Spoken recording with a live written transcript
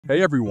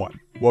Hey everyone,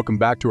 welcome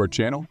back to our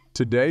channel.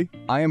 Today,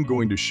 I am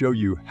going to show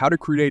you how to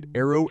create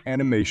arrow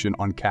animation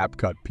on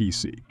Capcut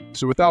PC.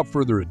 So without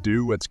further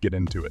ado, let's get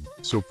into it.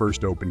 So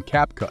first open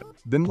Capcut,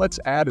 then let's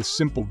add a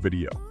simple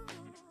video.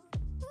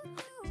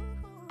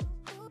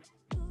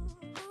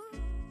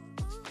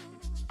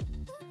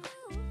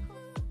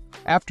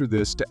 After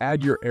this, to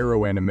add your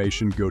arrow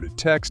animation, go to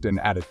text and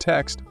add a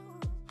text.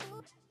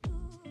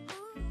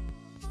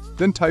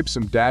 Then type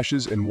some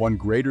dashes and one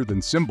greater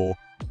than symbol.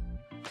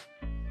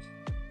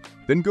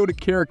 Then go to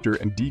character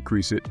and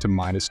decrease it to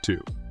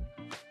 -2.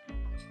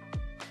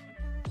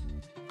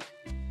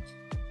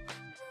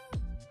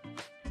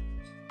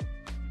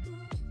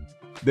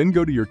 Then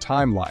go to your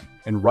timeline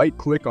and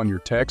right-click on your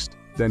text,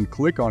 then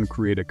click on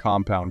Create a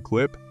Compound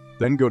Clip,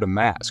 then go to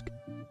Mask.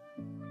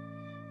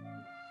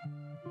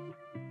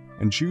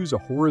 And choose a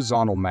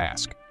horizontal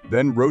mask.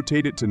 Then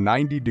rotate it to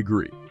 90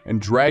 degrees and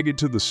drag it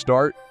to the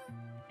start.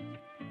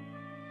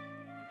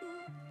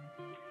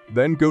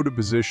 Then go to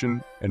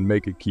Position and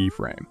make a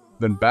keyframe.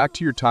 Then back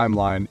to your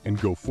timeline and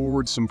go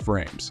forward some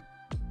frames.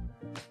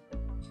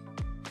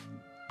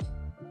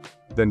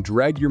 Then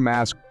drag your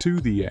mask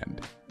to the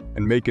end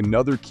and make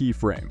another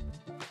keyframe.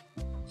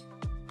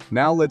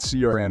 Now let's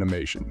see our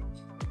animation.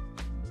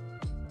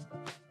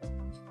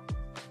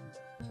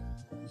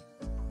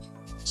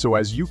 So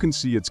as you can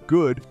see, it's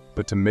good,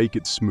 but to make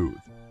it smooth,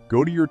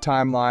 go to your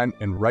timeline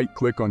and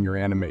right-click on your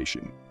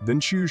animation. Then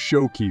choose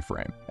Show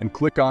Keyframe and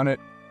click on it.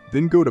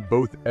 Then go to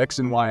both X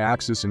and Y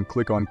axis and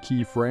click on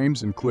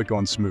Keyframes and click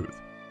on Smooth.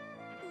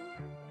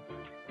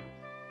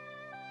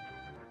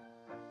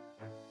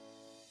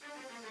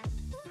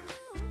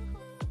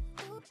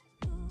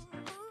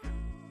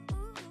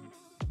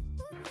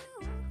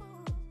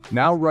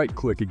 Now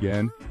right-click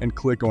again and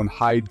click on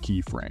Hide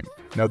Keyframe.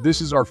 Now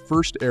this is our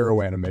first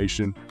arrow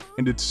animation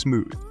and it's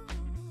smooth.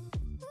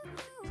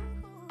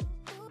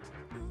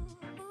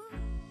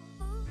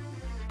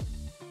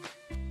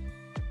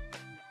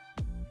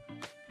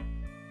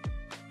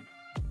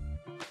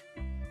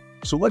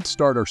 So let's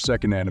start our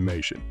second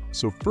animation.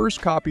 So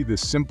first copy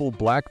this simple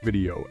black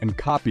video and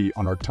copy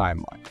on our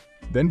timeline.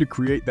 Then to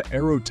create the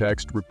arrow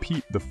text,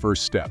 repeat the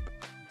first step.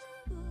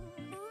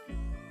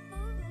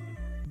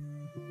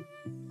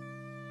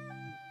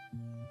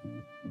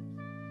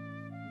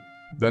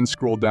 Then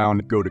scroll down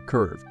and go to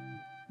Curve.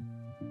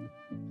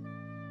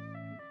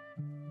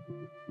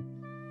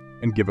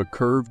 And give a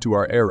curve to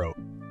our arrow.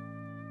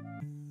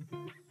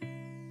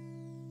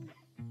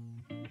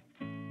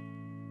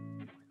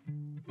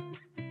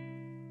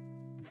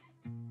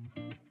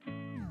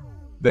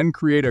 Then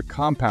create a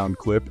compound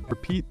clip.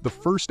 Repeat the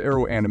first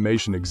arrow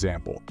animation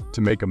example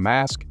to make a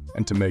mask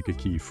and to make a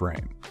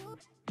keyframe.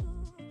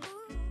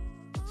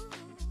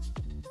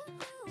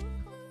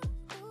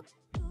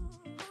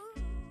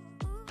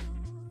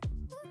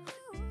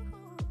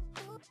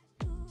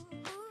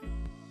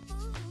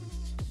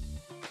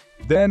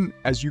 Then,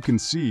 as you can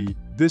see,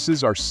 this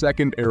is our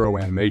second arrow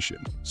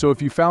animation. So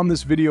if you found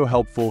this video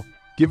helpful,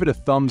 give it a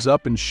thumbs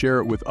up and share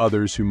it with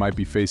others who might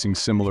be facing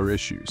similar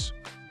issues.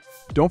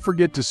 Don't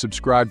forget to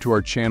subscribe to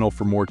our channel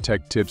for more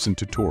tech tips and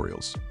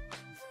tutorials.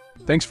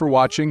 Thanks for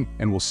watching,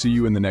 and we'll see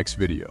you in the next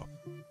video.